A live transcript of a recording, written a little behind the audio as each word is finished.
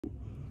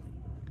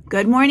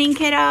Good morning,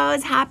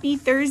 kiddos. Happy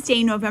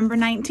Thursday, November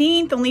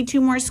 19th. Only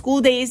 2 more school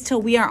days till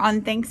we are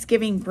on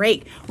Thanksgiving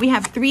break. We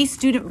have 3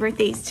 student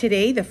birthdays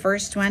today. The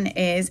first one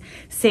is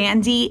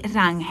Sandy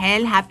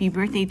Rangel. Happy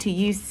birthday to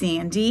you,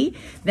 Sandy.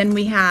 Then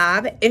we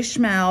have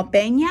Ishmael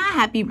Peña.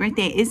 Happy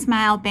birthday,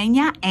 Ismael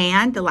Peña.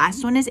 And the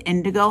last one is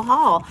Indigo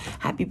Hall.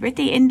 Happy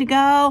birthday,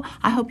 Indigo.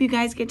 I hope you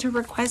guys get to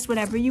request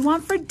whatever you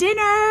want for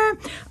dinner.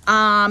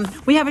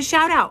 We have a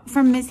shout out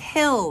from Miss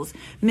Hills.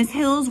 Miss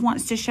Hills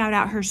wants to shout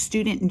out her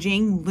student,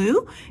 Jing Lu.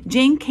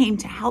 Jing came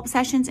to help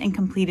sessions and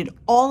completed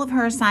all of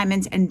her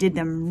assignments and did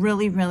them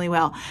really, really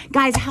well.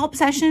 Guys, help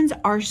sessions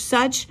are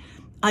such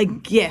a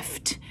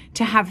gift.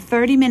 To have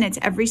 30 minutes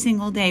every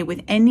single day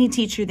with any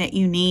teacher that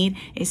you need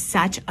is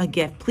such a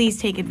gift. Please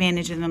take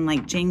advantage of them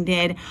like Jing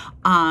did.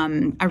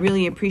 I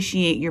really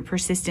appreciate your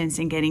persistence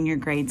in getting your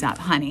grades up,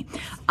 honey.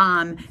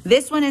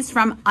 This one is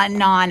from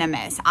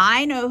Anonymous.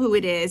 I know who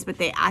it is, but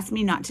they asked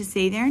me not to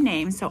say their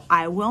name, so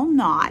I will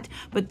not.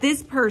 But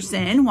this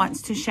person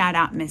wants to shout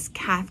out Miss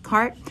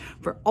Cathcart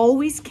for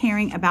always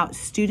caring about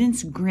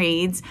students'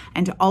 grades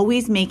and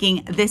always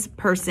making this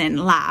person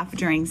laugh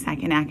during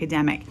second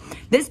academic.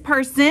 This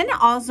person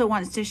also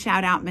wants to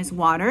shout out Miss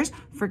Waters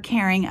for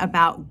caring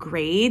about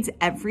grades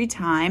every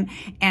time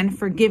and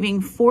for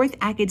giving 4th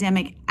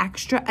academic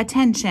extra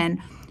attention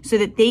so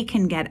that they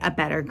can get a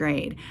better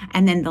grade.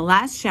 And then the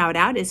last shout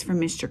out is for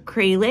Mr.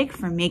 Kralik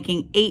for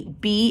making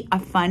 8B a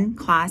fun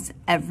class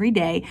every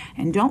day.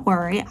 And don't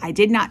worry, I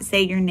did not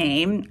say your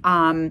name,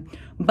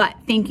 but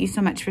thank you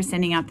so much for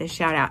sending out this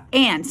shout out.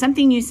 And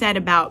something you said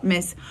about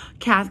Miss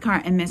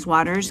Cathcart and Miss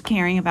Waters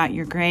caring about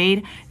your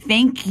grade.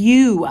 Thank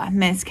you,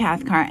 Miss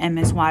Cathcart and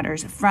Miss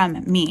Waters,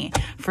 from me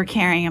for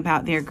caring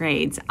about their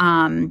grades.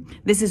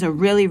 This is a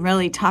really,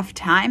 really tough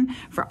time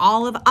for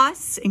all of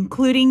us,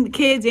 including the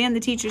kids and the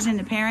teachers and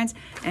the parents.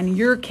 And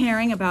your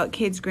caring about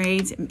kids'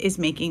 grades is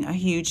making a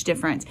huge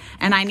difference.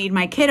 And I need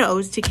my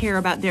kiddos to care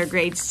about their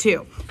grades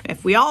too.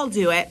 If we all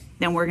do it,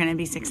 then we're going to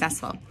be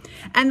successful.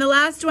 And the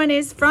last one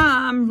is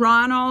from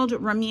Ronald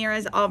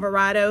Ramirez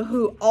Alvarado,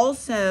 who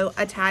also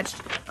attached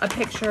a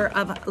picture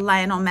of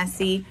Lionel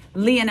Messi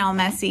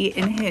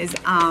in his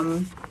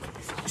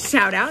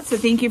shout out. So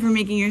thank you for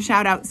making your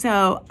shout out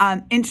so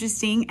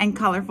interesting and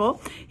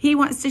colorful. He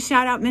wants to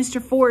shout out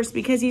Mr. Force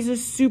because he's a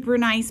super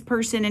nice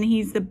person and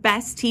he's the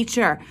best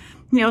teacher.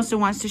 He also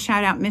wants to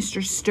shout out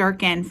Mr.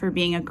 Sturkin for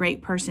being a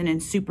great person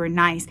and super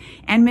nice.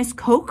 And Miss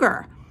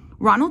Coker.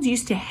 Ronald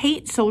used to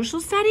hate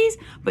social studies,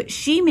 but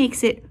she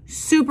makes it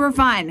super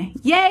fun.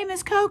 Yay,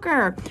 Miss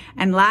Coker.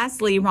 And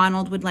lastly,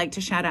 Ronald would like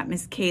to shout out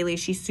Miss Kaylee.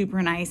 She's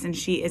super nice and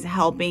she is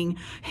helping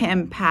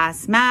him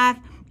pass math.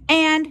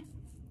 And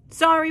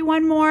sorry,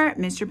 one more,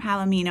 Mr.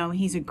 Palomino.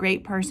 He's a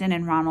great person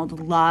and Ronald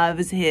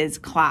loves his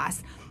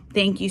class.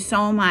 Thank you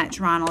so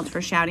much, Ronald,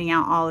 for shouting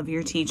out all of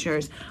your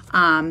teachers.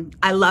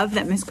 I love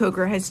that Miss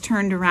Coker has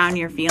turned around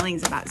your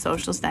feelings about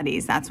social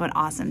studies. That's what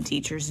awesome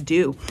teachers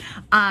do.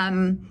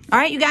 All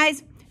right, you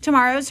guys,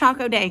 tomorrow's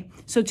taco day.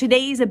 So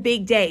today is a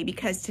big day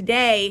because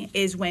today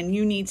is when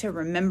you need to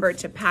remember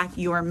to pack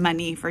your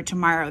money for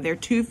tomorrow. They're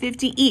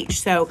 $2.50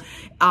 each. So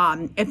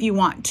if you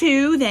want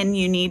 2, then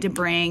you need to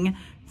bring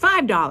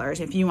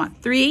 $5. If you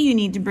want 3, you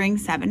need to bring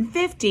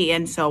 $7.50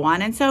 and so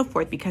on and so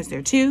forth because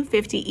they're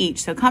 $2.50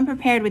 each. So come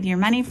prepared with your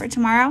money for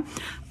tomorrow.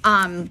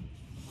 I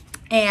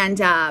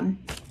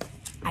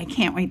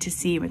can't wait to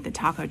see you at the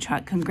taco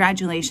truck.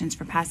 Congratulations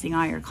for passing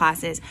all your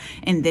classes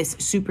in this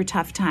super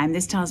tough time.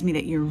 This tells me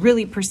that you're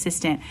really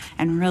persistent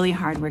and really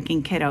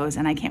hardworking kiddos,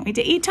 and I can't wait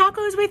to eat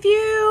tacos with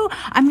you.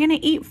 I'm gonna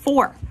eat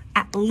 4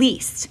 at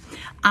least.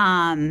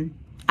 I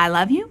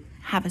love you.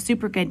 Have a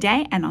super good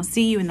day, and I'll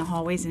see you in the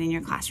hallways and in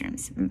your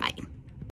classrooms. Bye.